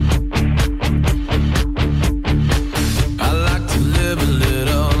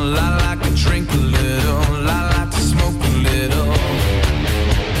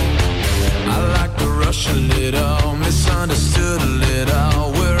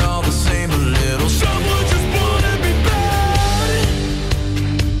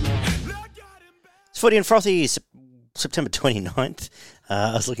Footy and Frothy, September 29th.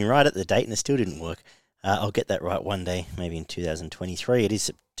 I was looking right at the date and it still didn't work. I'll get that right one day, maybe in 2023. It is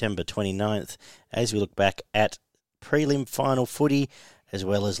September 29th as we look back at prelim final footy, as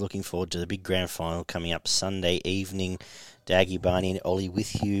well as looking forward to the big grand final coming up Sunday evening. Daggy, Barney and Ollie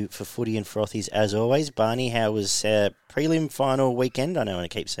with you for Footy and Frothies as always. Barney, how was prelim final weekend? I know I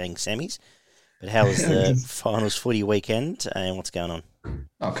keep saying semis, but how was the finals footy weekend and what's going on?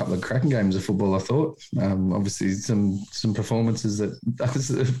 A couple of cracking games of football, I thought. Obviously, some performances that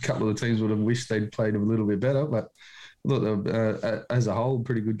a couple of the teams would have wished they'd played a little bit better, but I thought as a whole,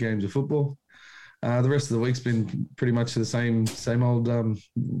 pretty good games of football. The rest of the week's been pretty much the same old run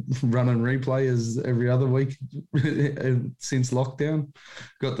and replay as every other week since lockdown.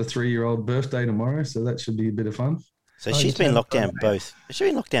 Got the 3-year-old birthday tomorrow, so that should be a bit of fun. So she's been locked down both. Has she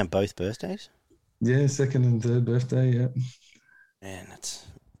been locked down both birthdays? Yeah, second and third birthday, yeah. Man, that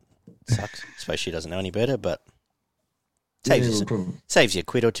sucks. I suppose she doesn't know any better, but saves you a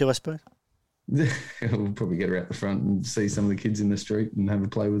quid or two, I suppose. We'll probably get her out the front and see some of the kids in the street and have a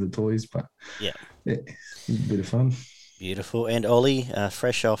play with the toys. But yeah, a bit of fun. Beautiful. And Ollie,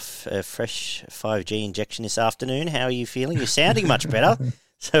 fresh off a fresh 5G injection this afternoon. How are you feeling? You're sounding much better,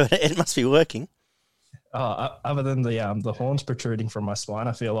 so it must be working. Other than the horns protruding from my spine,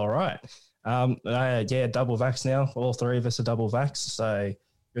 I feel all right. Double vax now. All three of us are double vax, so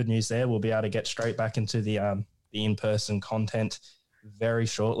good news there. We'll be able to get straight back into the in-person content very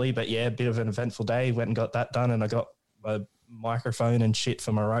shortly. But yeah, a bit of an eventful day. Went and got that done, and I got a microphone and shit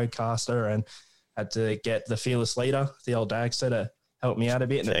for my roadcaster, and had to get the fearless leader, the old Dagster, to help me out a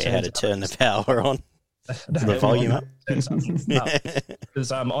bit. And so you had to turn the power on. The volume up.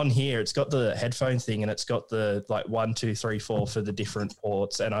 Because on here it's got the headphone thing and it's got the 1, 2, 3, 4 for the different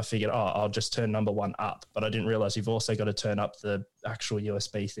ports, and I figured I'll just turn number 1 up, but I didn't realize you've also got to turn up the actual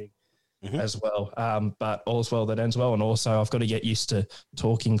USB thing as well. But all's well that ends well, and also I've got to get used to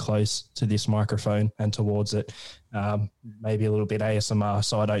talking close to this microphone and towards it, maybe a little bit ASMR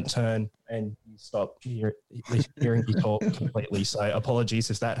so I don't turn and you stop hearing me talk completely. So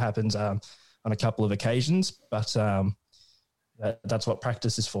apologies if that happens on a couple of occasions, but that's what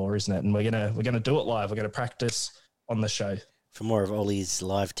practice is for, isn't it? And we're gonna do it live. We're gonna practice on the show. For more of Ollie's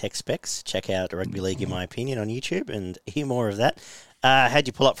live tech specs, check out Rugby League in My Opinion on YouTube and hear more of that. How'd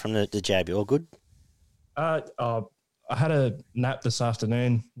you pull up from the jab? You all good? I had a nap this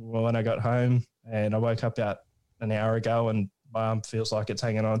afternoon when I got home, and I woke up about an hour ago, and my arm feels like it's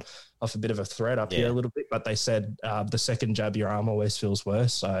hanging on off a bit of a thread up here a little bit. But they said the second jab, your arm always feels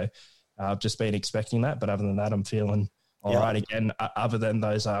worse. So I've just been expecting that, but other than that, I'm feeling all right again. Other than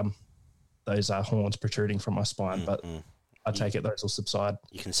those horns protruding from my spine, but I take it those will subside.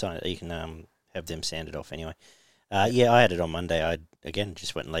 You can have them sanded off anyway. I had it on Monday. I again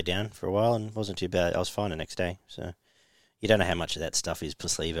just went and lay down for a while and wasn't too bad. I was fine the next day. So you don't know how much of that stuff is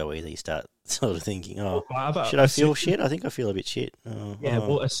placebo either. You start sort of thinking, should I feel shit? I think I feel a bit shit.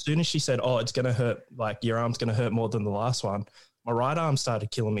 Well, as soon as she said, it's going to hurt, like your arm's going to hurt more than the last one, my right arm started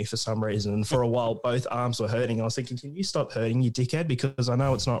killing me for some reason. And for a while, both arms were hurting. I was thinking, can you stop hurting, you dickhead? Because I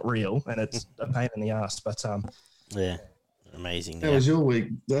know it's not real and it's a pain in the ass. But amazing. How was your week,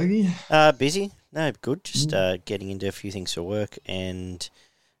 Dougie? Busy. No, good. Just getting into a few things for work, and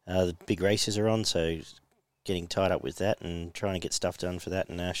the big races are on, so getting tied up with that and trying to get stuff done for that,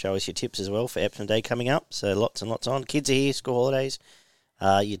 and show us your tips as well for Epsom Day coming up. So lots and lots on. Kids are here, school holidays.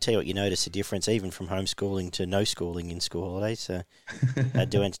 You tell you what, you notice a difference even from homeschooling to no schooling in school holidays. So I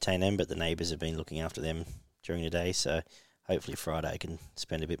do entertain them, but the neighbours have been looking after them during the day. So hopefully Friday I can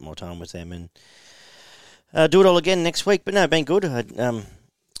spend a bit more time with them and do it all again next week. But no, been good. I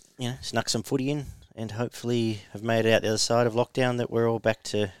snuck some footy in and hopefully have made it out the other side of lockdown, that we're all back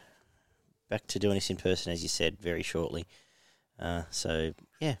to doing this in person, as you said, very shortly. Got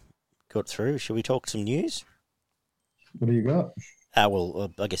through. Shall we talk some news? What do you got? I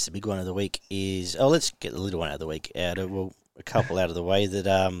guess the big one of the week is... let's get the little one out of the week out. A couple out of the way that...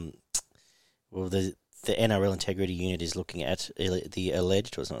 the NRL Integrity Unit is looking at the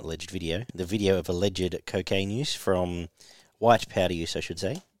alleged... Well, it's not alleged video. The video of alleged cocaine use from... white powder use, I should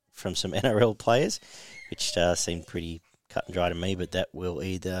say, from some NRL players, which seemed pretty cut and dry to me, but that will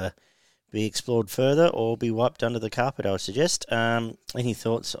either be explored further or be wiped under the carpet, I would suggest. Any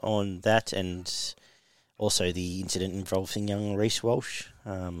thoughts on that, and also the incident involving young Reece Walsh,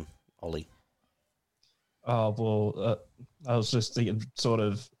 Ollie? I was just thinking sort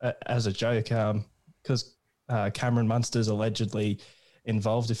of as a joke, because Cameron Munster's allegedly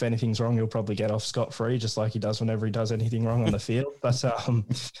involved. If anything's wrong, he'll probably get off scot-free, just like he does whenever he does anything wrong on the field. But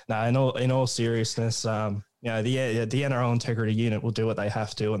in all seriousness, the NRL integrity unit will do what they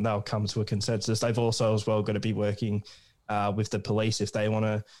have to, and they'll come to a consensus. They've also as well got to be working with the police if they want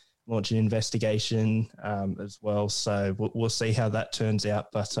to launch an investigation as well. So we'll see how that turns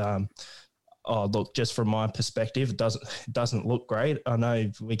out. But look, just from my perspective, it doesn't look great. I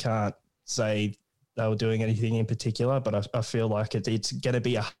know we can't say they were doing anything in particular, but I feel like it's going to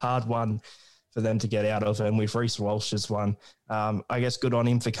be a hard one for them to get out of. And with Reece Walsh's one, I guess good on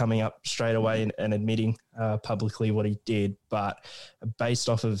him for coming up straight away and admitting publicly what he did. But based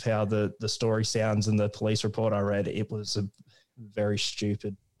off of how the story sounds and the police report I read, it was a very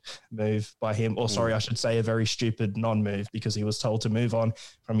stupid move by him. Or sorry, I should say a very stupid non-move, because he was told to move on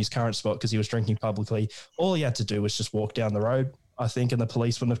from his current spot because he was drinking publicly. All he had to do was just walk down the road, I think, and the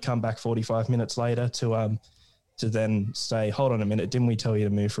police wouldn't have come back 45 minutes later to then say, hold on a minute, didn't we tell you to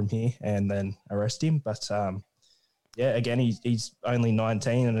move from here, and then arrest him. But again, he's only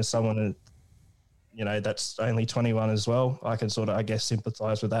 19, and as someone, that's only 21 as well, I can sort of, I guess,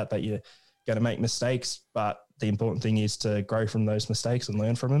 sympathise with that you're going to make mistakes, but the important thing is to grow from those mistakes and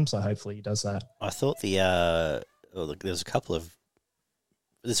learn from them. So hopefully he does that. I thought there's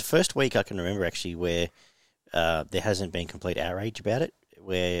the first week I can remember actually where there hasn't been complete outrage about it,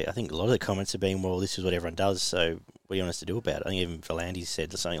 where I think a lot of the comments have been, well, this is what everyone does, so what do you want us to do about it? I think even Volandis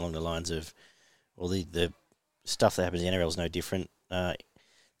said something along the lines of, well, the stuff that happens in the NRL is no different to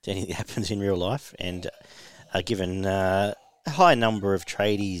anything that happens in real life. And given a high number of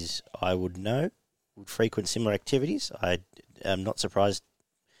tradies I would know would frequent similar activities, I am not surprised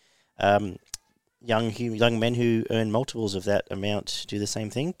young men who earn multiples of that amount do the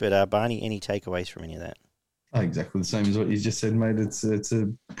same thing. But Barney, any takeaways from any of that? Exactly the same as what you just said, mate. It's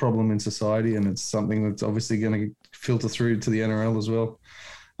a problem in society, and it's something that's obviously going to filter through to the NRL as well.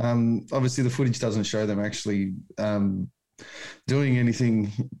 Obviously, the footage doesn't show them actually doing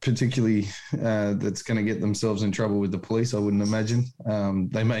anything particularly that's going to get themselves in trouble with the police, I wouldn't imagine.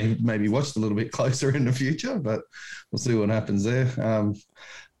 They may maybe watched a little bit closer in the future, but we'll see what happens there.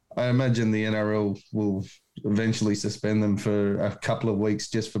 I imagine the NRL will eventually suspend them for a couple of weeks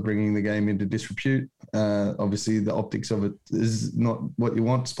just for bringing the game into disrepute. Obviously, the optics of it is not what you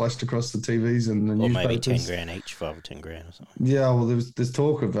want splashed across the TVs and the newspapers. Or maybe 10 grand each, 5 or 10 grand or something. Yeah, well, there's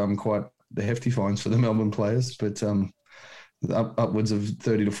talk of quite the hefty fines for the Melbourne players, but upwards of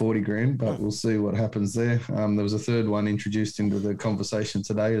 30 to 40 grand, but we'll see what happens there. There was a third one introduced into the conversation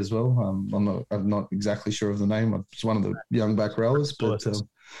today as well. I'm not exactly sure of the name. It's one of the young back rowers, but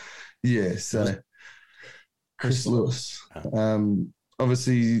so Chris Lewis.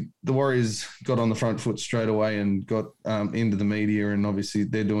 Obviously, the Warriors got on the front foot straight away and got into the media, and obviously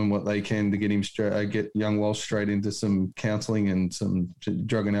they're doing what they can to get young Walsh straight into some counselling and some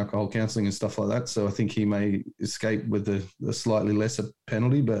drug and alcohol counselling and stuff like that. So I think he may escape with a slightly lesser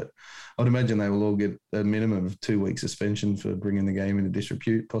penalty, but I'd imagine they will all get a minimum of 2 weeks suspension for bringing the game into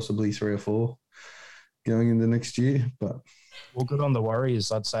disrepute, possibly 3 or 4 going into next year. But well, good on the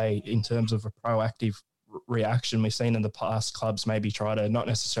Warriors, I'd say, in terms of a proactive reaction. We've seen in the past clubs maybe try to not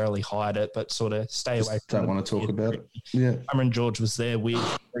necessarily hide it, but sort of stay away from it. Don't want to talk about it. Yeah. Cameron George was there with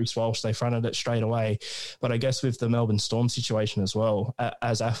Reece Walsh. They fronted it straight away. But I guess with the Melbourne Storm situation as well,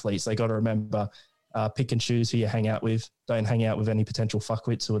 as athletes, they got to remember, pick and choose who you hang out with. Don't hang out with any potential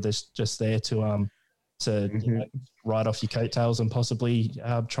fuckwits who are just there to ride off your coattails and possibly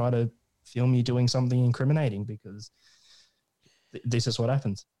try to film you doing something incriminating, because this is what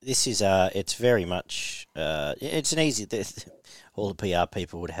happens. This is it's very much it's an easy. All the PR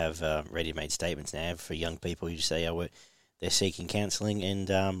people would have ready-made statements now for young people. You just say, they're seeking counselling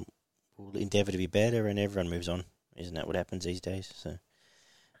and will endeavour to be better, and everyone moves on. Isn't that what happens these days? So,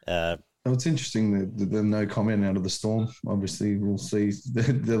 it's interesting that there's no comment out of the Storm. Obviously, we'll see.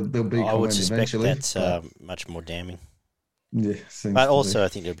 There'll be comment. I would suspect eventually, that's much more damning. Yeah, but also I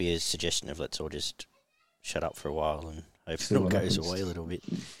think there'll be a suggestion of let's all just shut up for a while and hopefully it goes away a little bit.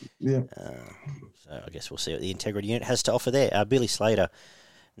 Yeah. So I guess we'll see what the Integrity Unit has to offer there. Billy Slater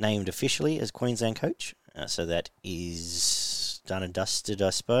named officially as Queensland coach. So that is done and dusted,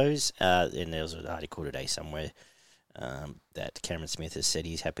 I suppose. And there was an article today somewhere that Cameron Smith has said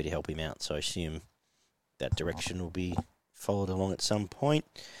he's happy to help him out. So I assume that direction will be followed along at some point.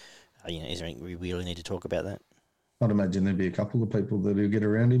 Is there anything we really need to talk about that? I'd imagine there'd be a couple of people that will get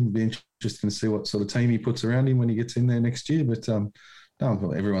around him. It'd be interesting to see what sort of team he puts around him when he gets in there next year. But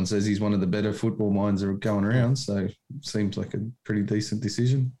everyone says he's one of the better football minds that are going around, so it seems like a pretty decent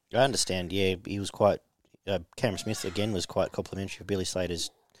decision. I understand, yeah. He was quite... Cameron Smith, again, was quite complimentary of Billy Slater's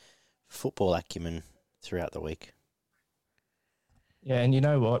football acumen throughout the week. Yeah, and you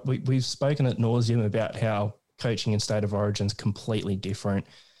know what? We've spoken at nauseum about how coaching in State of Origin is completely different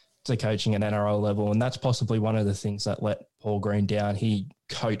to coaching at NRL level, and that's possibly one of the things that let Paul Green down. He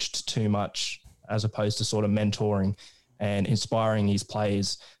coached too much as opposed to sort of mentoring and inspiring his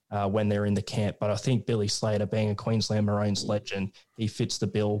players when they're in the camp. But I think Billy Slater, being a Queensland Maroons legend, he fits the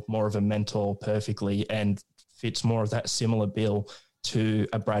bill more of a mentor perfectly and fits more of that similar bill to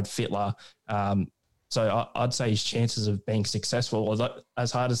a Brad Fittler. So I'd say his chances of being successful, although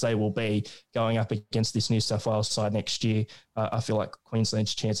as hard as they will be going up against this New South Wales side next year, I feel like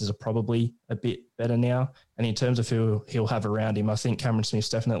Queensland's chances are probably a bit better now. And in terms of who he'll have around him, I think Cameron Smith's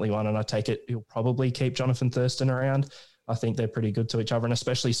definitely one, and I take it he'll probably keep Jonathan Thurston around. I think they're pretty good to each other, and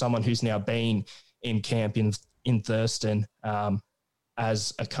especially someone who's now been in camp in Thurston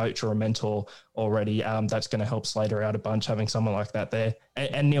as a coach or a mentor already. That's going to help Slater out a bunch, having someone like that there.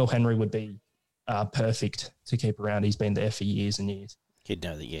 And Neil Henry would be perfect to keep around. He's been there for years and years. He'd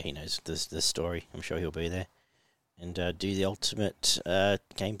know that, yeah, he knows the story. I'm sure he'll be there and do the ultimate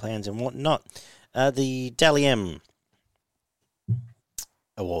game plans and whatnot. The Dally M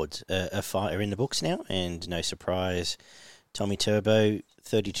Awards are in the books now, and no surprise, Tommy Turbo,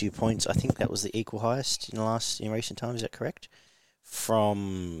 32 points. I think that was the equal highest in recent times. Is that correct?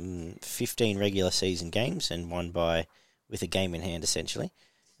 From 15 regular season games and won with a game in hand, essentially.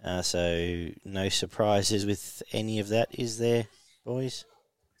 So no surprises with any of that, is there, boys?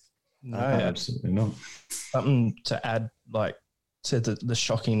 No, absolutely not. Something to add, like, to the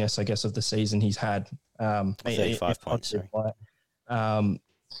shockingness, I guess, of the season he's had. 35 points, sorry.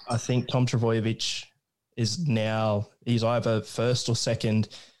 I think Tom Trbojevic he's either first or second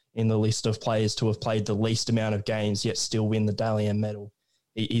in the list of players to have played the least amount of games yet still win the Dally M medal.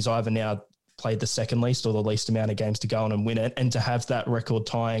 He's either now played the second least or the least amount of games to go on and win it. And to have that record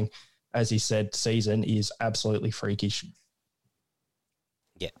tying, as he said, season is absolutely freakish.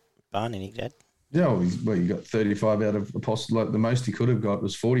 Yeah. Barn, any dad? Yeah, you got 35 out of Apostle. Like the most he could have got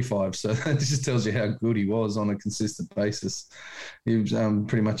was 45. So that just tells you how good he was on a consistent basis. He was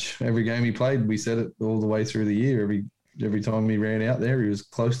pretty much every game he played, we said it all the way through the year. Every time he ran out there, he was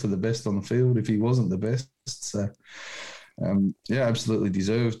close to the best on the field if he wasn't the best. So, absolutely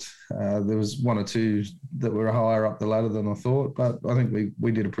deserved. There was one or two that were higher up the ladder than I thought, but I think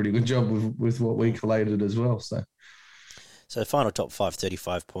we did a pretty good job with what we collated as well. So final top 5,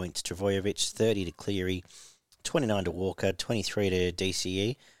 35 points. Trbojevic, 30 to Cleary, 29 to Walker, 23 to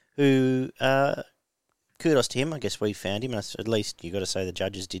DCE, who, kudos to him. I guess we found him. At least you got to say the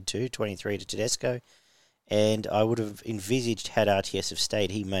judges did too. 23 to Tedesco. And I would have envisaged, had RTS have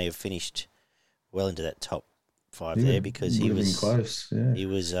stayed, he may have finished well into that top 5 there, because he was close. Yeah. He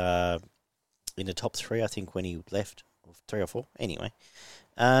was in the top 3, I think, when he left, or 3 or 4. Anyway,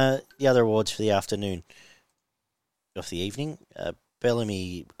 the other awards for the afternoon. Of the evening,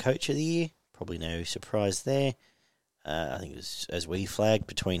 Bellamy Coach of the Year, probably no surprise there. I think it was as we flagged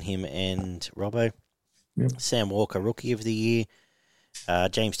between him and Robbo. Yep. Sam Walker Rookie of the Year,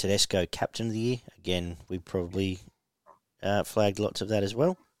 James Tedesco Captain of the Year. Again, we probably flagged lots of that as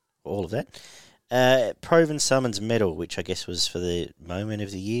well, all of that. Proven Summons Medal, which I guess was for the moment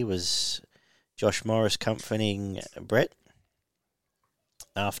of the year, was Josh Morris comforting Brett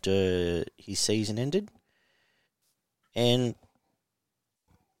after his season ended. And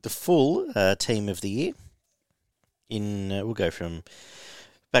the full team of the year, we'll go from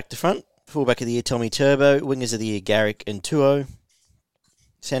back to front. Fullback of the year, Tommy Turbo. Wingers of the year, Garrick and Tuo.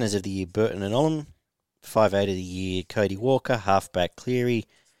 Centres of the year, Burton and Olam. 5'8" of the year, Cody Walker. Halfback, Cleary.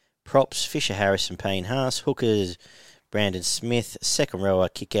 Props, Fisher Harris and Payne Haas. Hookers, Brandon Smith. Second rower,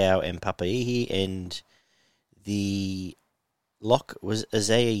 Kikau and Papaihi. And the lock was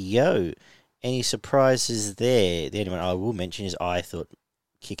Isaiah Yeo. Any surprises there? The only one I will mention is I thought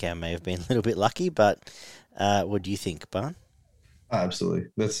Kikau may have been a little bit lucky, but what do you think, Barn? Absolutely.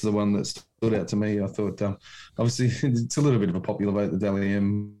 That's the one that stood out to me. I thought, obviously, it's a little bit of a popular vote, the Dally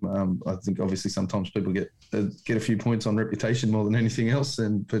M. I think, obviously, sometimes people get a few points on reputation more than anything else.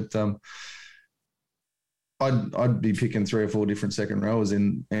 But I'd be picking 3 or 4 different second rowers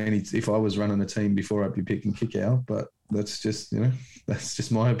if I was running a team before, I'd be picking Kikau. But that's just, that's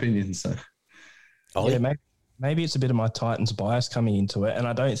just my opinion. So. Yeah, maybe it's a bit of my Titans bias coming into it, and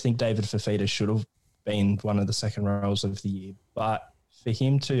I don't think David Fifita should have been one of the second rows of the year. But for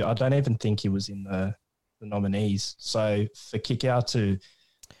him to, I don't even think he was in the nominees. So for Kikau to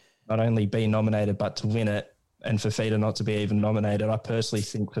not only be nominated but to win it, and for Fifita not to be even nominated, I personally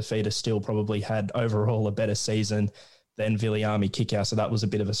think Fifita still probably had overall a better season than Viliami Kikau. So that was a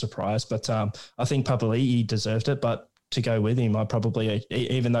bit of a surprise. But I think Papali'i deserved it, but to go with him, I probably,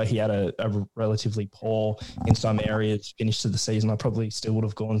 even though he had a relatively poor in some areas finish to the season, I probably still would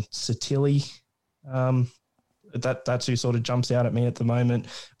have gone Satili That's who sort of jumps out at me at the moment.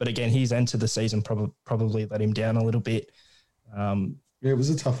 But again, his end to the season probably let him down a little bit. Yeah, it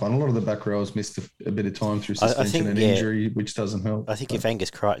was a tough one. A lot of the back rows missed a bit of time through suspension and injury, which doesn't help. I think if Angus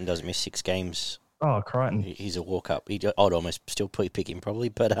Crichton doesn't miss 6 games, Crichton, he's a walk up. I'd almost still pick him probably,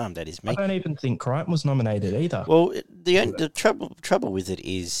 but that is me. I don't even think Crichton was nominated either. Well, the trouble with it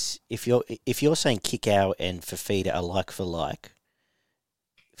is if you're saying Kikau and Fafita are like for like,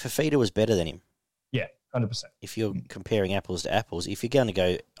 Fafita was better than him. Yeah, 100%. If you're comparing apples to apples, if you're going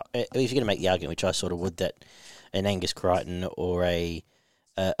to make the argument, which I sort of would, that an Angus Crichton or a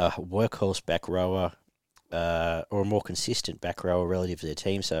workhorse back rower or a more consistent back rower relative to their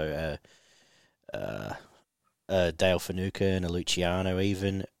team, so Dale Finucane, a Luciano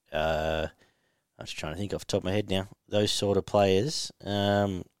even, I'm just trying to think off the top of my head now, those sort of players,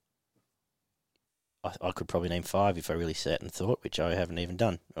 I could probably name 5 if I really sat and thought, which I haven't even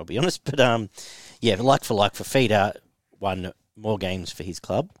done, I'll be honest. But, like for Fafita won more games for his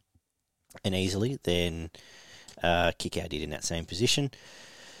club and easily than Kikau did in that same position.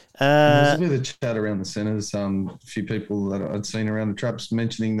 There's a bit of chat around the centres. A few people that I'd seen around the traps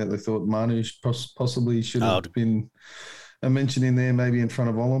mentioning that they thought Manu possibly should have been mentioned in there, maybe in front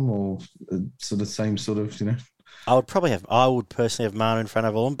of Olam, or sort of same sort of, I would personally have Manu in front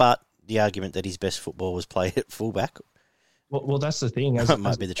of Olam, but the argument that his best football was played at fullback. Well, that's the thing. That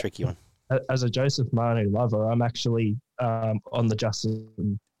might be the tricky one. As a Joseph Manu lover, I'm actually on the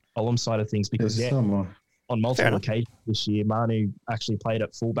Justin Olam side of things because on multiple occasions this year, Manu actually played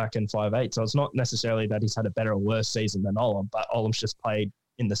at fullback and 5'8". So it's not necessarily that he's had a better or worse season than Olam, but Olam's just played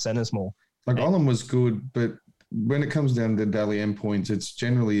in the centres more. Olam was good, but when it comes down to Dally M points, it's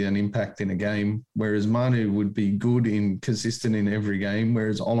generally an impact in a game, whereas Manu would be good consistent in every game,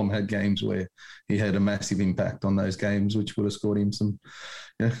 whereas Olam had games where he had a massive impact on those games, which would have scored him some,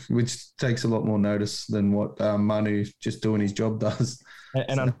 which takes a lot more notice than what Manu just doing his job does.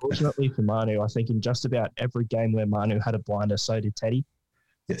 And unfortunately for Manu, I think in just about every game where Manu had a blinder, so did Teddy.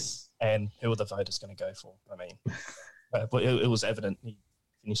 Yes. And who are the voters going to go for? I mean, it was evident he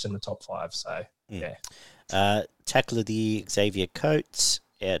finished in the top 5, so yeah. Tackle of the year, Xavier Coates.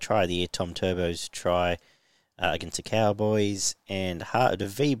 Try of the year, Tom Turbo's try against the Cowboys. And the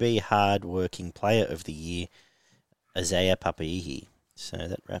VB hard-working player of the year, Isaiah Papaihi. So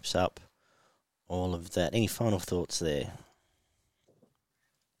that wraps up all of that. Any final thoughts there?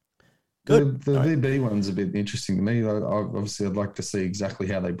 Good. The VB one's a bit interesting to me. Obviously, I'd like to see exactly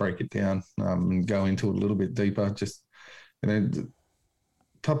how they break it down and go into it a little bit deeper. Just,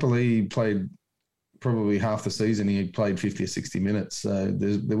 Papali'i played probably half the season. He played 50 or 60 minutes. So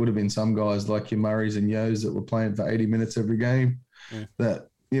there would have been some guys like your Murrays and Yos that were playing for 80 minutes every game that,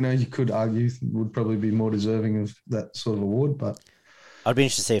 you could argue would probably be more deserving of that sort of award. But I'd be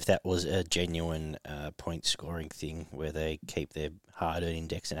interested to see if that was a genuine point scoring thing where they keep their hard earned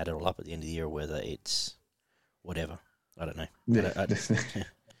index and add it all up at the end of the year, or whether it's whatever. I don't know. Yeah.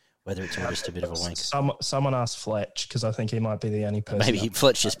 Whether it's all just a bit of a wank. Someone asked Fletch, because I think he might be the only person. Maybe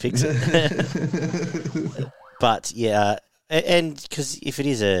Fletch just picks it. But yeah, and because if it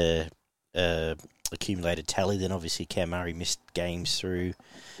is a accumulated tally, then obviously Cam Murray missed games through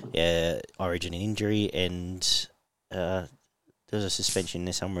origin and injury, and there's a suspension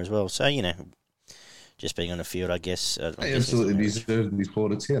there somewhere as well. So, just being on the field, I guess. He absolutely deserved these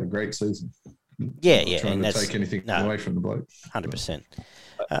plaudits. He had a great season. Yeah. Trying to take anything away from the bloke. 100%.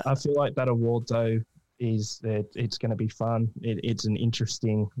 I feel like that award, though, is that it's going to be fun. It's an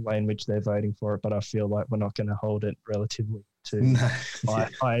interesting way in which they're voting for it, but I feel like we're not going to hold it relatively to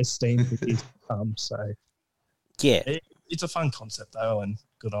high esteem for this. So, yeah. It's a fun concept, though, and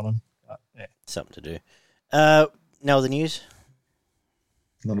good on them. Yeah. Something to do. Now the news?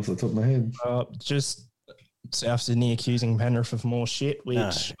 Not off the top of my head. Just South Sydney accusing Penrith of more shit,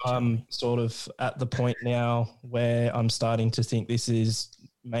 which I'm sort of at the point now where I'm starting to think this is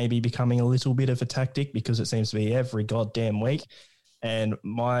maybe becoming a little bit of a tactic, because it seems to be every goddamn week. And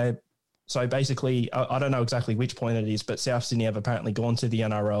so basically, I don't know exactly which point it is, but South Sydney have apparently gone to the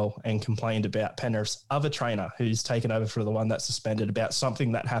NRL and complained about Penrith's other trainer, who's taken over for the one that's suspended, about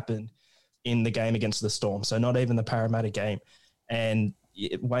something that happened in the game against the Storm. So not even the Parramatta game. And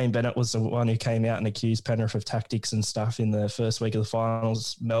Wayne Bennett was the one who came out and accused Penrith of tactics and stuff in the first week of the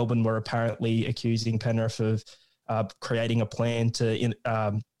finals. Melbourne were apparently accusing Penrith of creating a plan to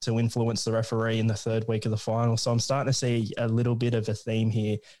influence the referee in the third week of the final. So I'm starting to see a little bit of a theme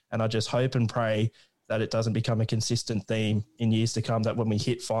here, and I just hope and pray that it doesn't become a consistent theme in years to come, that when we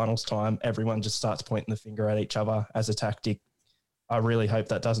hit finals time, everyone just starts pointing the finger at each other as a tactic. I really hope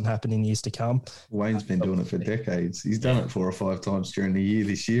that doesn't happen in years to come. Wayne's been doing it for decades. He's done it 4 or 5 times during the year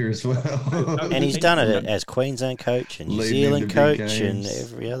this year as well. And he's done it as Queensland coach and New Zealand coach and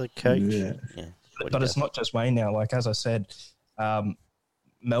every other coach. Yeah. But it's not just Wayne now. Like, as I said,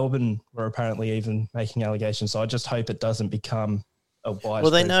 Melbourne were apparently even making allegations. So I just hope it doesn't become a wide.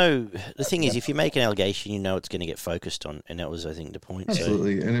 Well, they know. The thing is, if you make an allegation, you know it's going to get focused on. And that was, I think, the point.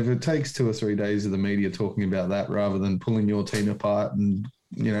 Absolutely. And if it takes 2 or 3 days of the media talking about that rather than pulling your team apart and,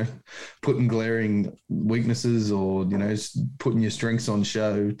 putting glaring weaknesses or, putting your strengths on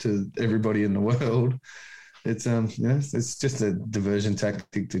show to everybody in the world, it's it's just a diversion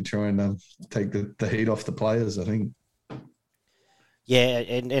tactic to try and take the heat off the players, I think. Yeah, at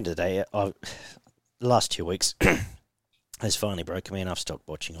the end of the day, the last 2 weeks has finally broken me, and I've stopped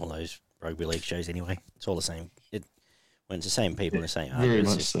watching all those rugby league shows anyway. It's all the same. When it's the same people and the same very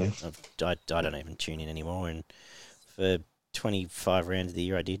much so. I don't even tune in anymore, and for 25 rounds of the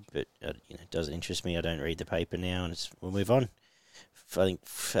year I did, but it doesn't interest me. I don't read the paper now, and we'll move on. I think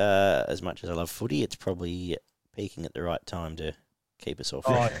as much as I love footy, it's probably peaking at the right time to keep us all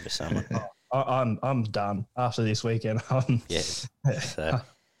fresh over summer. I'm done after this weekend. So,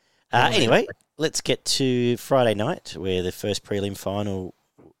 anyway, let's get to Friday night, where the first prelim final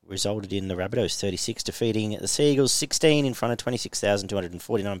resulted in the Rabbitohs 36 defeating the Seagulls 16 in front of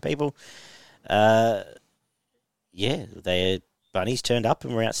 26,249 people. Bunnies turned up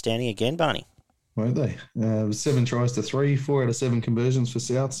and were outstanding again, Barney. Weren't they? 7 tries to 3, 4 out of 7 conversions for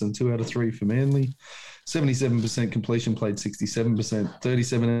Souths and 2 out of 3 for Manly. 77% completion, played 67%.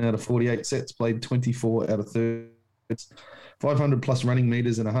 37 out of 48 sets, played 24 out of 30. 500 plus running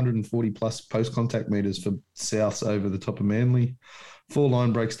metres and 140 plus post-contact metres for Souths over the top of Manly. 4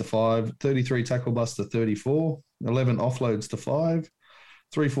 line breaks to 5, 33 tackle busts to 34, 11 offloads to 5,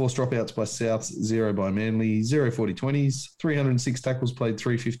 3 forced dropouts by Souths, 0 by Manly, 0 40-20s, 306 tackles played,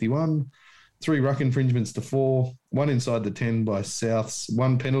 351, 3 ruck infringements to 4, 1 inside the 10 by Souths,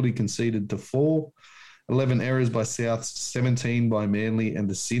 1 penalty conceded to 4, 11 errors by Souths, 17 by Manly,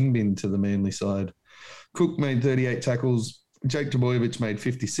 and a sin bin to the Manly side. Cook made 38 tackles, Jake Trbojevic made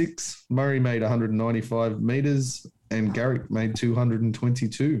 56, Murray made 195 metres, and Garrick made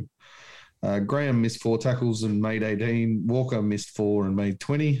 222. Graham missed 4 tackles and made 18. Walker missed 4 and made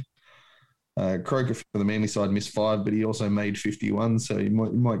 20. Croker for the Manly side missed 5, but he also made 51, so you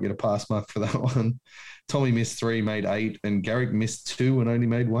might get a pass mark for that one. Tommy missed 3, made 8, and Garrick missed 2 and only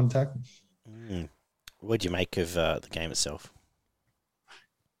made 1 tackle. What do you make of the game itself?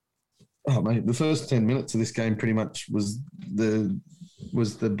 Oh, mate, the first 10 minutes of this game pretty much was the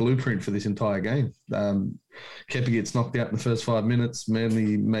blueprint for this entire game. Kepi gets knocked out in the first 5 minutes.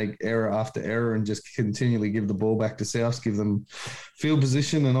 Manly make error after error and just continually give the ball back to South, give them field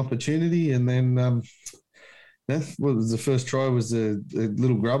position and opportunity. And then the first try was a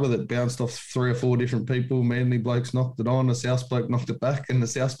little grubber that bounced off 3 or 4 different people. Manly blokes knocked it on, a South bloke knocked it back, and the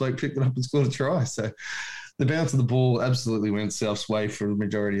South bloke picked it up and scored a try. So the bounce of the ball absolutely went South's way for the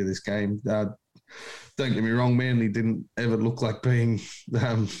majority of this game. Don't get me wrong, Manly didn't ever look like being,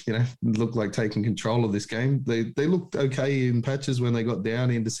 look like taking control of this game. They looked okay in patches when they got down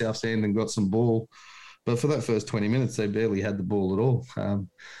into South's end and got some ball. But for that first 20 minutes, they barely had the ball at all.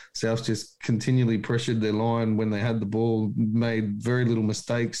 South just continually pressured their line when they had the ball, made very little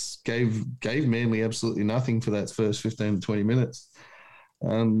mistakes, gave Manly absolutely nothing for that first 15 to 20 minutes.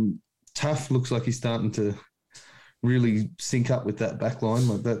 Taff looks like he's starting to really sync up with that back line.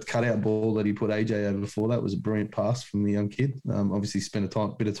 Like that cutout ball that he put AJ over for, that was a brilliant pass from the young kid. Obviously spent a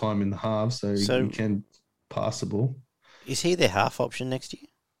bit of time in the halves, so he can pass the ball. Is he their half option next year?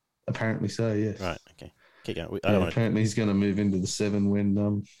 Apparently so, yes. Right, okay. Keep going. Apparently he's going to move into the 7 when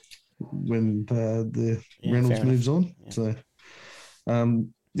the Reynolds moves on. Yeah. So,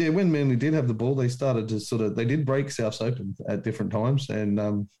 when Manly did have the ball, they started to they did break Souths open at different times.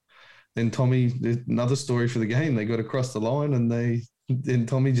 And then Tommy, another story for the game, they got across the line and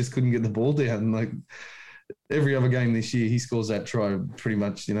Tommy just couldn't get the ball down. Like every other game this year, he scores that try pretty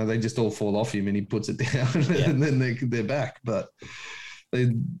much, they just all fall off him and he puts it down and then they're back. But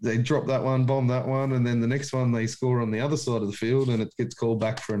they drop that one, bomb that one, and then the next one they score on the other side of the field and it gets called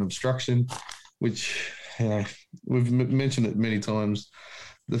back for an obstruction, which, we've mentioned it many times.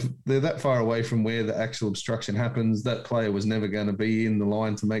 They're that far away from where the actual obstruction happens. That player was never going to be in the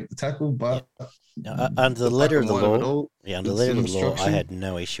line to make the tackle. But under the letter of the law, under the letter of the law, I had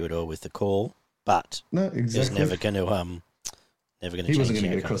no issue at all with the call. But no, exactly, it was never going to. He wasn't going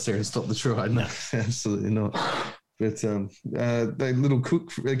to get across there and stop the try. No, absolutely not. But the little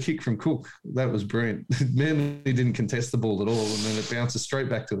kick from Cook, that was brilliant. Manly didn't contest the ball at all, and then it bounces straight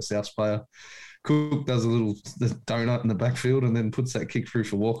back to a Souths player. Cook does a little donut in the backfield and then puts that kick through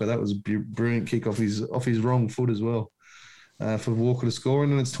for Walker. That was a brilliant kick off his wrong foot as well for Walker to score.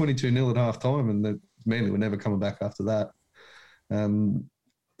 And then it's 22-0 at half time, and Manly were never coming back after that.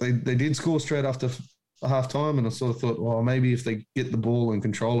 They did score straight after half time, and I sort of thought, well, maybe if they get the ball and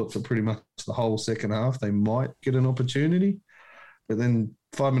control it for pretty much the whole second half, they might get an opportunity. But then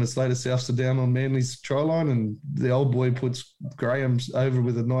 5 minutes later, Souths are down on Manly's try line, and the old boy puts Graham's over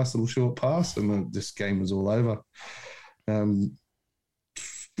with a nice little short pass, and this game was all over.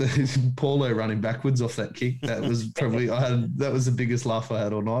 Paulo running backwards off that kick, that was probably that was the biggest laugh I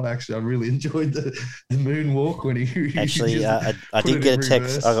had all night. Actually, I really enjoyed the moonwalk when he actually. I did get a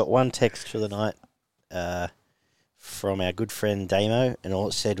text. Reverse. I got one text for the night from our good friend Damo, and all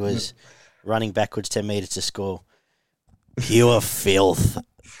it said was running backwards 10 metres to score. Pure filth.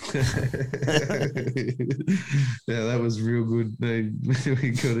 Yeah, that was real good.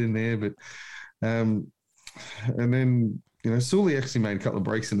 We got in there, but and then Sully actually made a couple of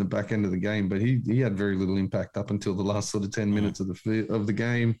breaks in the back end of the game, but he had very little impact up until the last sort of 10 minutes of the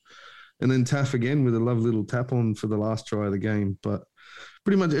game, and then Taff again with a lovely little tap on for the last try of the game. But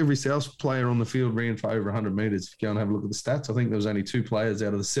pretty much every South player on the field ran for over 100 metres. If you go and have a look at the stats, I think there was only 2 players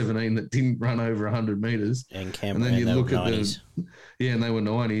out of the 17 that didn't run over 100 metres. And then you look at 90s. And they were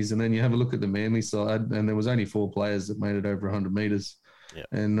 90s. And then you have a look at the Manly side, and there was only 4 players that made it over 100 metres. Yep.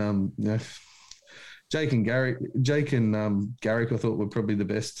 And Jake and Garrick, I thought were probably the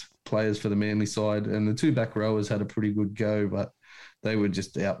best players for the Manly side, and the 2 back rowers had a pretty good go, but they were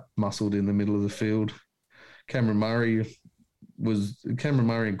just out-muscled in the middle of the field. Cameron Murray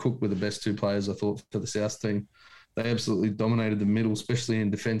and Cook were the best 2 players, I thought, for the South team. They absolutely dominated the middle, especially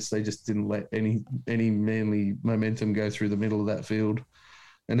in defence. They just didn't let any Manly momentum go through the middle of that field.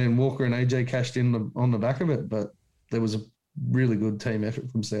 And then Walker and AJ cashed in on the back of it, but there was a really good team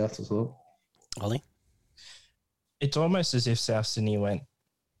effort from South, I thought. Ollie? It's almost as if South Sydney went,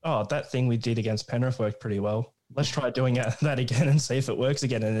 oh, that thing we did against Penrith worked pretty well. Let's try doing that again and see if it works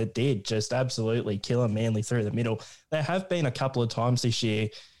again. And it did, just absolutely killing Manly through the middle. There have been a couple of times this year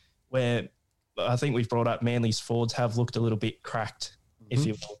where I think we've brought up Manly's forwards have looked a little bit cracked, if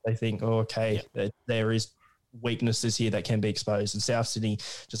you will. They think, there is weaknesses here that can be exposed. And South Sydney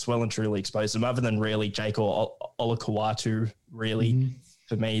just well and truly exposed them, other than really Jake or Olakau'atu, really. Mm-hmm.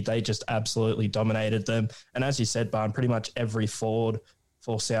 For me, they just absolutely dominated them. And as you said, Barn, pretty much every forward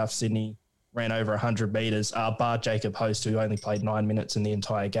for South Sydney ran over 100 metres, bar Jacob Host, who only played 9 minutes in the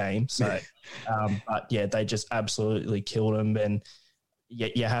entire game. So, they just absolutely killed them. And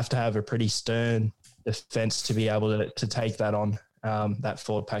you have to have a pretty stern defence to be able to take that on, that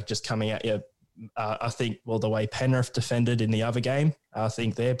forward pack just coming at you. I think, the way Penrith defended in the other game, I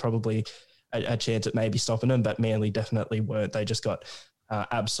think they're probably a chance at maybe stopping them, but Manly definitely weren't. They just got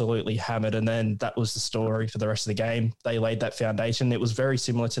absolutely hammered, and then that was the story for the rest of the game. They laid that foundation. It was very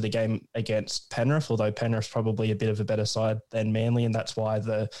similar to the game against Penrith, although Penrith's probably a bit of a better side than Manly, and that's why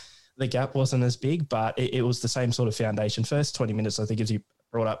the gap wasn't as big, but it was the same sort of foundation. First 20 minutes, I think, as you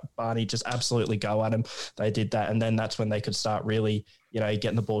brought up, Barney, just absolutely go at them. They did that, and then that's when they could start really,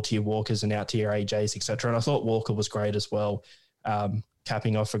 getting the ball to your Walkers and out to your AJs, etc. And I thought Walker was great as well,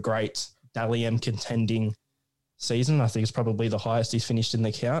 capping off a great Dally M contending season. I think it's probably the highest he's finished in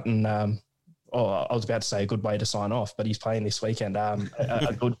the count, and I was about to say a good way to sign off, but he's playing this weekend.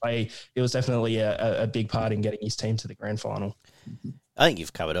 A good way. It was definitely a big part in getting his team to the grand final. I think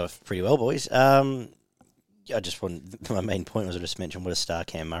you've covered off pretty well, boys. My main point was I just mentioned what a star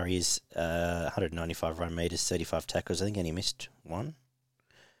Cam Murray is. 195 run metres, 35 tackles. I think he missed 1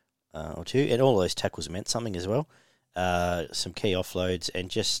 or 2, and all those tackles meant something as well. Some key offloads, and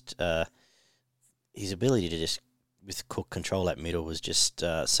just his ability to just, with Cook, control that middle was just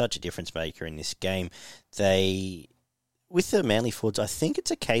such a difference maker in this game. With the Manly forwards, I think it's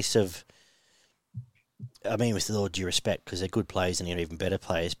a case of, with all due respect, because they're good players and they're even better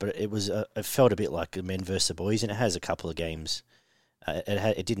players, but it felt a bit like the men versus the boys, and it has a couple of games.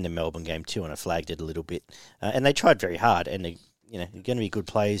 It did in the Melbourne game too, and I flagged it a little bit. And they tried very hard, and they're going to be good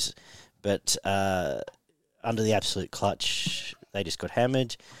players, but under the absolute clutch, they just got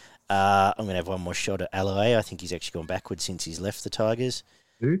hammered. I'm going to have one more shot at Aloe. I think he's actually gone backwards since he's left the Tigers.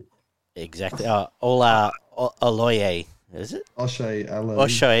 Who? Exactly. Aloe. Is it? Oshay Aloe.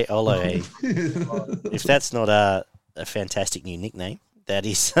 Oshay Aloe. If that's not a fantastic new nickname, that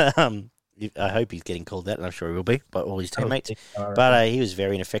is. I hope he's getting called that, and I'm sure he will be by all his teammates. But he was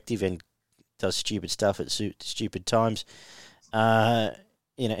very ineffective and does stupid stuff at stupid times.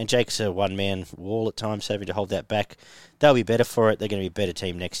 In and Jake's a one-man wall at times, so having to hold that back. They'll be better for it. They're going to be a better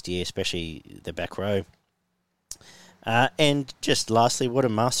team next year, especially the back row. And just lastly, what a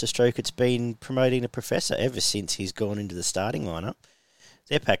masterstroke it's been promoting the Professor ever since he's gone into the starting lineup.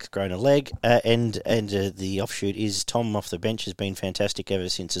 Their pack's grown a leg, and the offshoot is Tom off the bench has been fantastic ever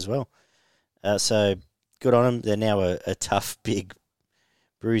since as well. So good on them. They're now a tough, big,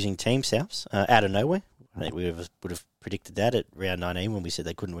 bruising team, Souths, out of nowhere. I think we would have predicted that at round 19 when we said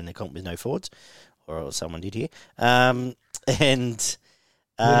they couldn't win the comp with no forwards, or someone did here. The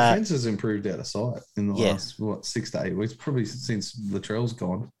defence has improved out of sight in the last 6 to 8 weeks, probably since Latrell's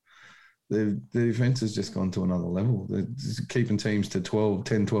gone. The defence has just gone to another level. They're just keeping teams to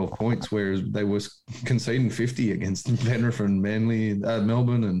 10, 12 points, whereas they were conceding 50 against Penrith and Manly,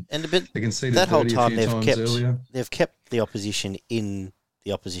 Melbourne, and they conceded that whole 30 time a few times earlier. They've kept the opposition in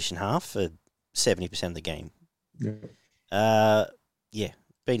the opposition half for 70% of the game.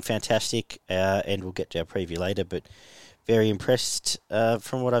 Been fantastic, and we'll get to our preview later, but very impressed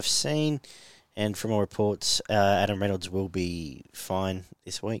from what I've seen, and from all reports, Adam Reynolds will be fine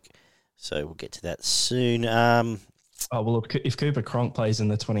this week, so we'll get to that soon. If Cooper Cronk plays in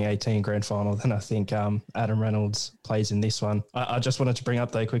the 2018 Grand Final, then I think Adam Reynolds plays in this one. I just wanted to bring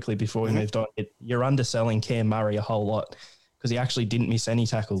up, though, quickly before we moved on, you're underselling Cam Murray a whole lot, because he actually didn't miss any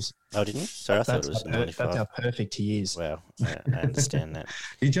tackles. Oh, didn't he? Sorry, I thought it was 95. That's how perfect he is. Wow, I understand that.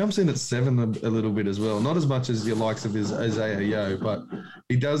 He jumps in at 7 a little bit as well. Not as much as your likes of his Isaiah Yeo, but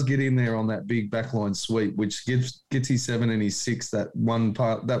he does get in there on that big backline sweep, which gets his 7 and his 6 that one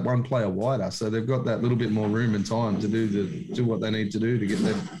player wider. So they've got that little bit more room and time to do what they need to do to get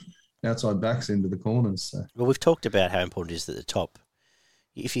their outside backs into the corners. So. Well, we've talked about how important it is that the top.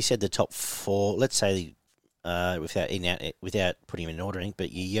 If you said the top 4, let's say. Without putting him in ordering,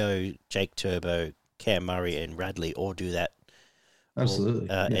 but Yeo, Jake Turbo, Cam Murray, and Radley all do that. Absolutely,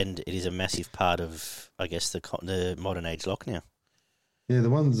 and it is a massive part of, I guess, the modern age lock now. Yeah, the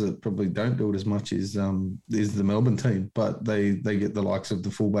ones that probably don't do it as much is the Melbourne team, but they get the likes of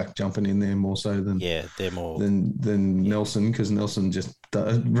the fullback jumping in there more so than they're more than Nelson, because Nelson just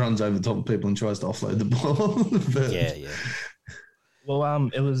runs over the top of people and tries to offload the ball. Well,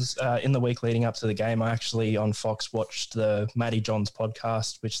 it was in the week leading up to the game. I actually, on Fox, watched the Matty Johns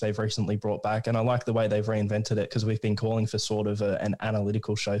podcast, which they've recently brought back. And I like the way they've reinvented it, because we've been calling for sort of an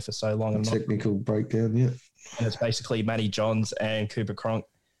analytical show for so long. Technical breakdown, yeah. And it's basically Matty Johns and Cooper Cronk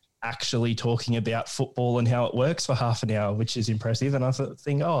actually talking about football and how it works for half an hour, which is impressive. And I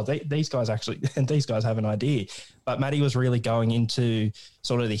think, these guys have an idea. But Matty was really going into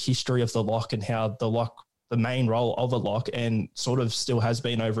sort of the history of the lock and how the main role of a lock, and sort of still has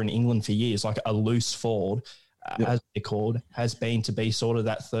been over in England for years, like a loose forward, as they're called, has been to be sort of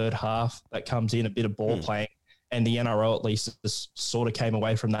that third half that comes in, a bit of ball playing. And the NRL at least sort of came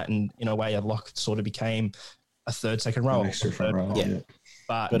away from that, and in a way a lock sort of became a second row. Extra front row, yeah.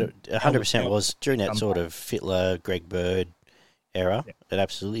 But it 100% was during that sort of Fittler, Greg Bird era. Yeah. It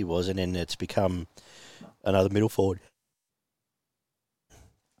absolutely was, and then it's become another middle forward.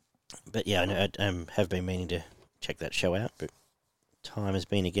 But yeah, I have been meaning to check that show out, but time has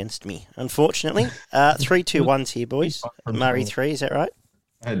been against me, unfortunately. 3-2-1s here, boys. Murray 3, is that right?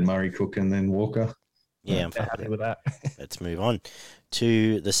 I had Murray, Cook, and then Walker. Yeah, I'm happy with that. Let's move on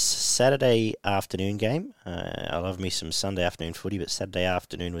to the Saturday afternoon game. I love me some Sunday afternoon footy, but Saturday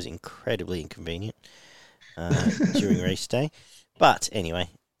afternoon was incredibly inconvenient during race day. But anyway,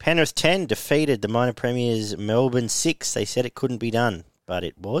 Penrith 10 defeated the minor premiers Melbourne 6. They said it couldn't be done, but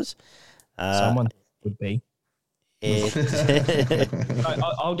it was. Someone would be.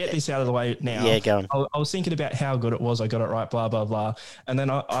 I'll get this out of the way now. Yeah, go on. I was thinking about how good it was. I got it right, blah, blah, blah. And then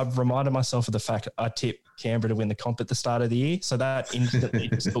I've reminded myself of the fact I tipped Canberra to win the comp at the start of the year. So that instantly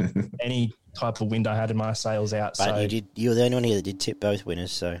just took any type of wind I had in my sails out. But you were the only one here that did tip both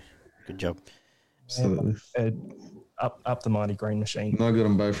winners, so good job. Absolutely. Up the mighty green machine. I got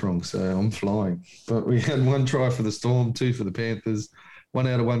them both wrong, so I'm flying. But we had 1 try for the Storm, 2 for the Panthers, 1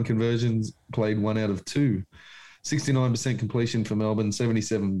 out of 1 conversions, played 1 out of 2. 69% completion for Melbourne,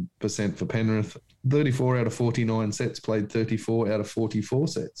 77% for Penrith. 34 out of 49 sets, played 34 out of 44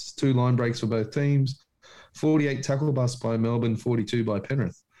 sets. 2 line breaks for both teams. 48 tackle busts by Melbourne, 42 by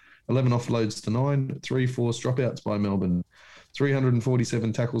Penrith. 11 offloads to 9, 3 forced dropouts by Melbourne.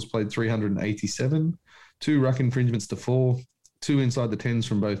 347 tackles, played 387. 2 ruck infringements to 4. 2 inside the 10s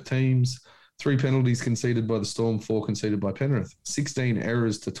from both teams. 3 penalties conceded by the Storm, 4 conceded by Penrith. 16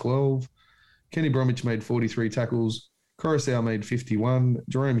 errors to 12. Kenny Bromwich made 43 tackles. Coruscant made 51.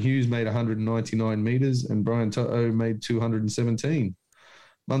 Jerome Hughes made 199 metres, and Brian To'o made 217.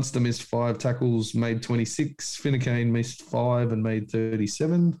 Munster missed 5 tackles, made 26. Finucane missed 5 and made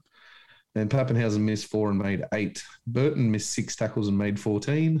 37. And Pappenhausen missed 4 and made 8. Burton missed 6 tackles and made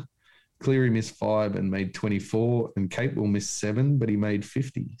 14. Cleary missed 5 and made 24. And Capewell missed 7, but he made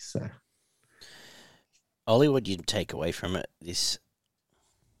 50. So, Ollie, what did you take away from it?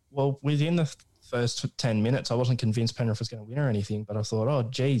 Well, within the first 10 minutes, I wasn't convinced Penrith was going to win or anything, but I thought, oh,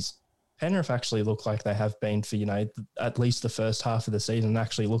 geez, Penrith actually look like they have been for, at least the first half of the season,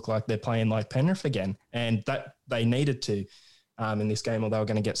 actually look like they're playing like Penrith again. And that they needed to in this game, or they were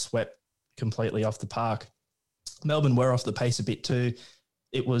going to get swept completely off the park. Melbourne were off the pace a bit too.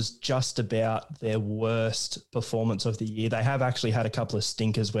 It was just about their worst performance of the year. They have actually had a couple of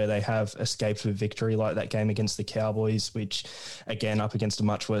stinkers where they have escaped with victory, like that game against the Cowboys, which, again, up against a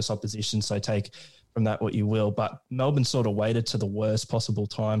much worse opposition, so take from that what you will. But Melbourne sort of waited to the worst possible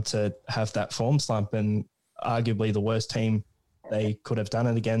time to have that form slump, and arguably the worst team they could have done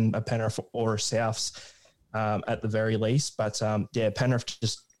it again, a Penrith or a Souths at the very least. But, Penrith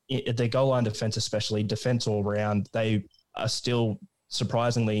just, their goal line defence especially, defence all round, they are still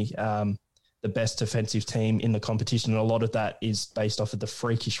surprisingly the best defensive team in the competition. And a lot of that is based off of the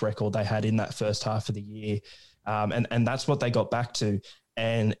freakish record they had in that first half of the year. And that's what they got back to.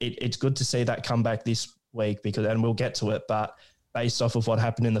 And it's good to see that come back this week and we'll get to it, but based off of what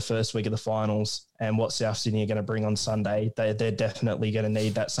happened in the first week of the finals and what South Sydney are going to bring on Sunday, they're definitely going to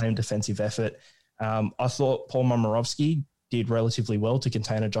need that same defensive effort. I thought Paul Momirovski did relatively well to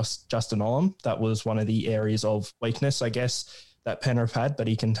contain Justin Olam. That was one of the areas of weakness, I guess, that Penrith had, but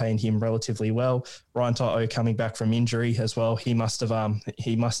he contained him relatively well. Ryan Toto coming back from injury as well. He must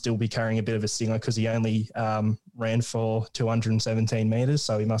still be carrying a bit of a stinger because he only ran for 217 metres,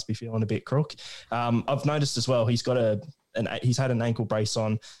 so he must be feeling a bit crook. I've noticed as well he's got he's had an ankle brace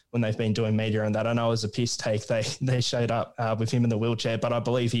on when they've been doing media and that. I know as a piss take they showed up with him in the wheelchair, but I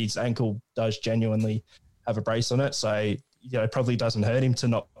believe his ankle does genuinely have a brace on it, so it probably doesn't hurt him to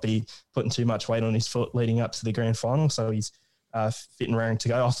not be putting too much weight on his foot leading up to the grand final. So he's fit and raring to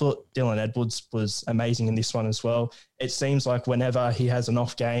go. I thought Dylan Edwards was amazing in this one as well. It seems like whenever he has an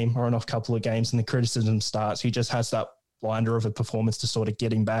off game or an off couple of games and the criticism starts, he just has that blinder of a performance to sort of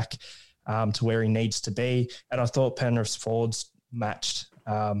get him back to where he needs to be. And I thought Penrith's forwards matched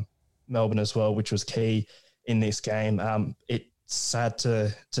Melbourne as well, which was key in this game. It's sad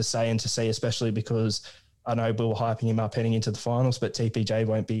to say and to see, especially because I know we were hyping him up heading into the finals, but TPJ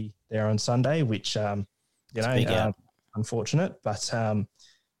won't be there on Sunday, which, unfortunate. But,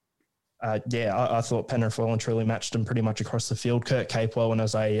 I thought Penrith well and truly matched them pretty much across the field. Kurt Capewell and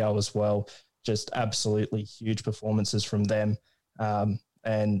Isaiah as well, just absolutely huge performances from them.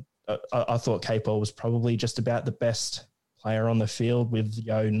 And I thought Capewell was probably just about the best player on the field, with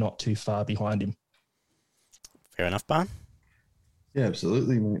Yeo not too far behind him. Fair enough, Barn. Yeah,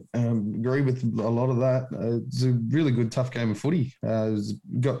 absolutely, mate. Agree with a lot of that. It's a really good, tough game of footy. It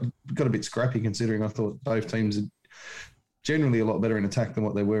got a bit scrappy considering I thought both teams had generally a lot better in attack than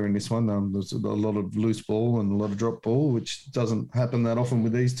what they were in this one. There's a lot of loose ball and a lot of drop ball, which doesn't happen that often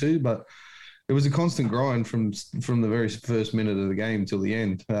with these two, but it was a constant grind from the very first minute of the game till the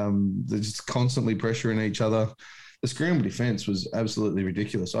end. They're just constantly pressuring each other. The scramble defence was absolutely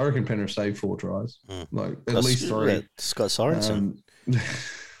ridiculous. I reckon Penrith saved 4 tries, at least 3. Scott Sorensen.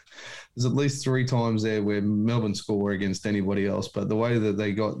 There's at least 3 times there where Melbourne score against anybody else, but the way that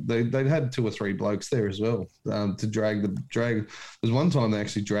they had 2 or 3 blokes there as well to drag. There's one time they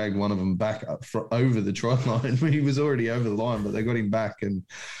actually dragged one of them back up over the try line. He was already over the line, but they got him back. And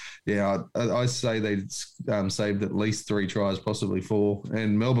yeah, I say they saved at least 3 tries, possibly 4,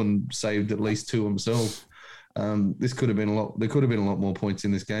 and Melbourne saved at least 2 themselves. This could have been a lot. There could have been a lot more points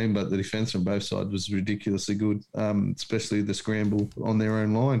in this game, but the defence from both sides was ridiculously good, especially the scramble on their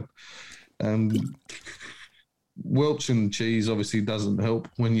own line. Welch and Cheese obviously doesn't help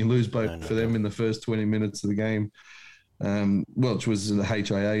when you lose both for them in the first 20 minutes of the game. Welch was the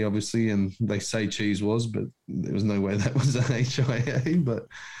HIA, obviously, and they say Cheese was, but there was no way that was a HIA. But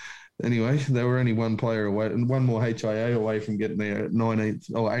anyway, they were only one player away and one more HIA away from getting their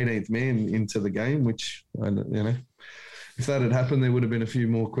 19th or 18th man into the game, which, if that had happened, there would have been a few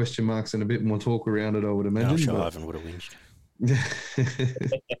more question marks and a bit more talk around it, I would imagine. I'm sure Ivan would have whinged.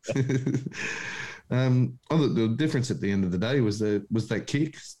 The difference at the end of the day was that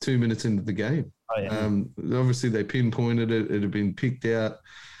kick 2 minutes into the game. Oh, yeah. Obviously, they pinpointed it. It had been picked out.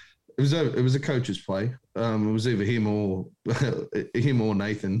 It was a coach's play. It was either him or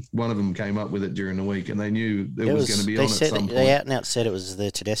Nathan. One of them came up with it during the week, and they knew it was going to be on at some point. They out and out said it was the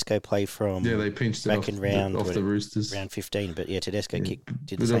Tedesco play from they pinched it back in round off the Roosters, round 15. But yeah, Tedesco did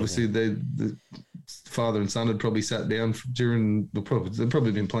the but same obviously thing. father and son had probably sat down during they've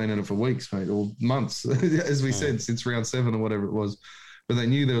probably been planning it for weeks, mate, or months, as we said, since round 7 or whatever it was. But they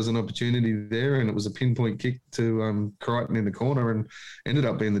knew there was an opportunity there, and it was a pinpoint kick to Crichton in the corner, and ended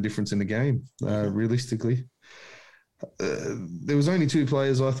up being the difference in the game. Realistically, there was only 2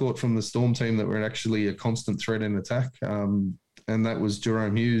 players I thought from the Storm team that were actually a constant threat in attack, and that was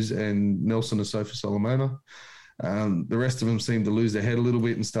Jerome Hughes and Nelson Asofa Solomona. The rest of them seemed to lose their head a little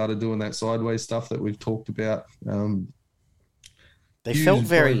bit and started doing that sideways stuff that we've talked about. They felt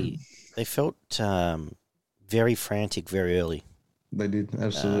very frantic very early. They did,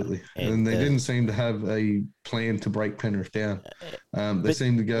 absolutely. And they didn't seem to have a plan to break Penrith down. They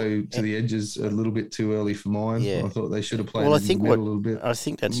seemed to go to the edges a little bit too early for mine. Yeah. I thought they should have played in the middle a little bit. I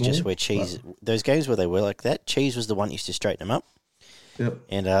think that's more, just where Cheese... Those games where they were like that, Cheese was the one that used to straighten them up. Yep.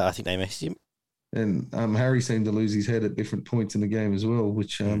 And I think they messed him. And Harry seemed to lose his head at different points in the game as well,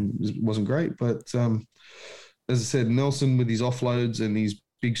 which wasn't great. But as I said, Nelson with his offloads and his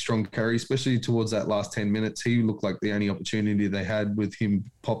big, strong carry, especially towards that last 10 minutes, he looked like the only opportunity they had with him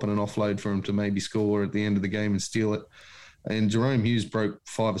popping an offload for him to maybe score at the end of the game and steal it. And Jerome Hughes broke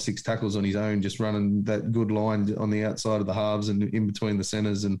 5 or 6 tackles on his own, just running that good line on the outside of the halves and in between the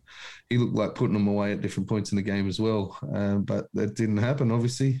centres. And he looked like putting them away at different points in the game as well. But that didn't happen,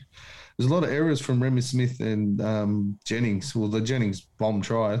 obviously. There's a lot of errors from Remy Smith and Jennings. Well, the Jennings bomb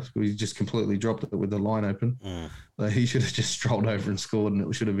try, he just completely dropped it with the line open. He should have just strolled over and scored, and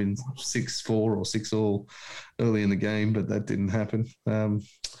it should have been 6-4 or 6-all early in the game, but that didn't happen.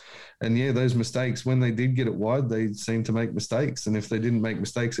 And yeah, those mistakes, when they did get it wide, they seemed to make mistakes. And if they didn't make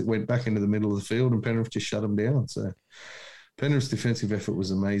mistakes, it went back into the middle of the field and Penrith just shut them down. So Penrith's defensive effort was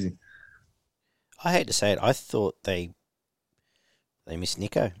amazing. I hate to say it, I thought they missed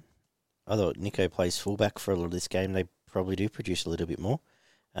Nico. I thought Nico plays fullback for a lot of this game. They probably do produce a little bit more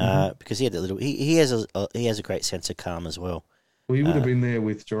because he had that little. He has a great sense of calm as well. Well, he would have been there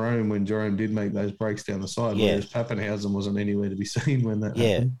with Jerome when Jerome did make those breaks down the side. Yeah. Whereas Pappenhausen wasn't anywhere to be seen when that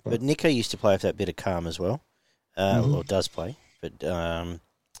happened. But Nico used to play with that bit of calm as well, or does play. But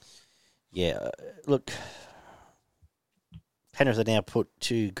look, Penrith have now put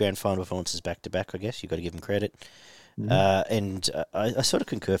 2 grand final performances back to back. I guess you've got to give them credit. And I sort of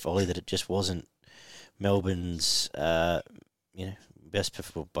concur with Ollie that it just wasn't Melbourne's, best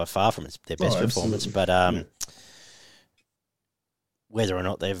by far from their best performance. But whether or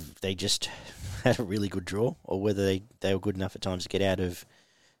not they just had a really good draw, or whether they were good enough at times to get out of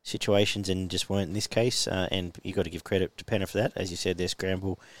situations and just weren't in this case. And you got to give credit to Penrith for that. As you said, their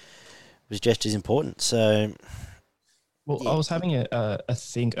scramble was just as important. So. Well, I was having a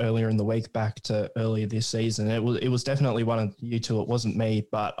think earlier in the week back to earlier this season. It was definitely one of you two. It wasn't me,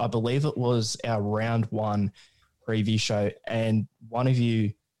 but I believe it was our round 1 preview show, and one of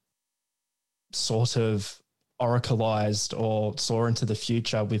you sort of oracleized or saw into the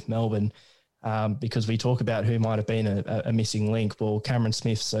future with Melbourne because we talk about who might have been a missing link. Well, Cameron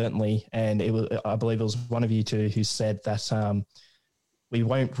Smith certainly, and I believe it was one of you two who said that we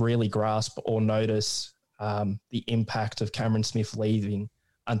won't really grasp or notice the impact of Cameron Smith leaving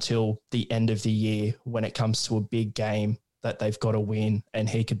until the end of the year when it comes to a big game that they've got to win and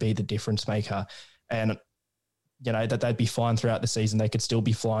he could be the difference maker. And, that they'd be fine throughout the season. They could still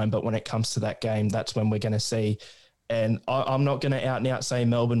be flying, but when it comes to that game, that's when we're going to see. And I'm not going to out and out say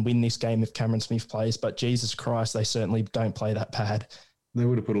Melbourne win this game if Cameron Smith plays, but Jesus Christ, they certainly don't play that bad. They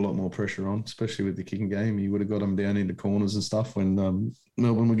would have put a lot more pressure on, especially with the kicking game. He would have got them down into corners and stuff when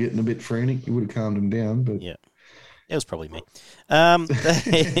Melbourne were getting a bit frantic. He would have calmed them down. But yeah, it was probably me. But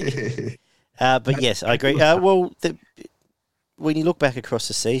yes, I agree. When you look back across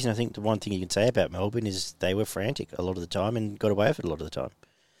the season, I think the one thing you can say about Melbourne is they were frantic a lot of the time and got away with it a lot of the time.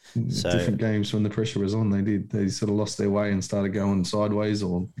 So, different games when the pressure was on, they did. They sort of lost their way and started going sideways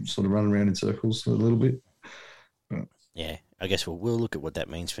or sort of running around in circles a little bit. But. Yeah. I guess we'll look at what that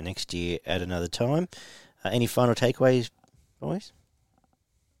means for next year at another time. Any final takeaways, boys?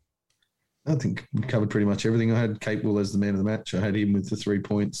 I think we covered pretty much everything. I had Capewell as the man of the match. I had him with the 3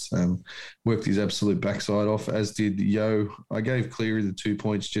 points. Worked his absolute backside off, as did Yo. I gave Cleary the 2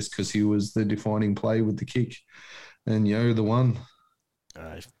 points just because he was the defining play with the kick. And Yo, the one.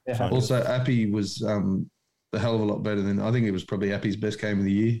 Also, Appy was a hell of a lot better than... I think it was probably Appy's best game of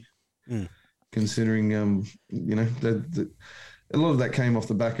the year. Considering, a lot of that came off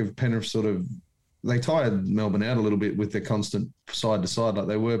the back of Penrith sort of, they tired Melbourne out a little bit with their constant side to side. Like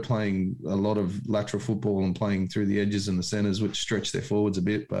they were playing a lot of lateral football and playing through the edges and the centres, which stretched their forwards a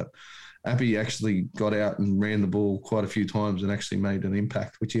bit. But Appy actually got out and ran the ball quite a few times and actually made an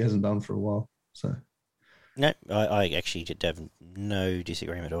impact, which he hasn't done for a while. So, no, I actually did have no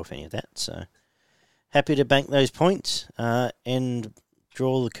disagreement with any of that. So, happy to bank those points and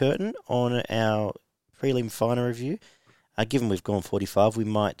draw the curtain on our prelim final review. Given we've gone 45, we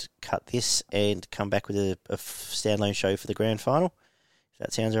might cut this and come back with a standalone show for the grand final. If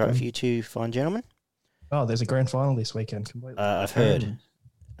that sounds all right for you two fine gentlemen. Oh, there's a grand final this weekend. Completely. I've heard.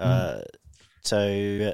 So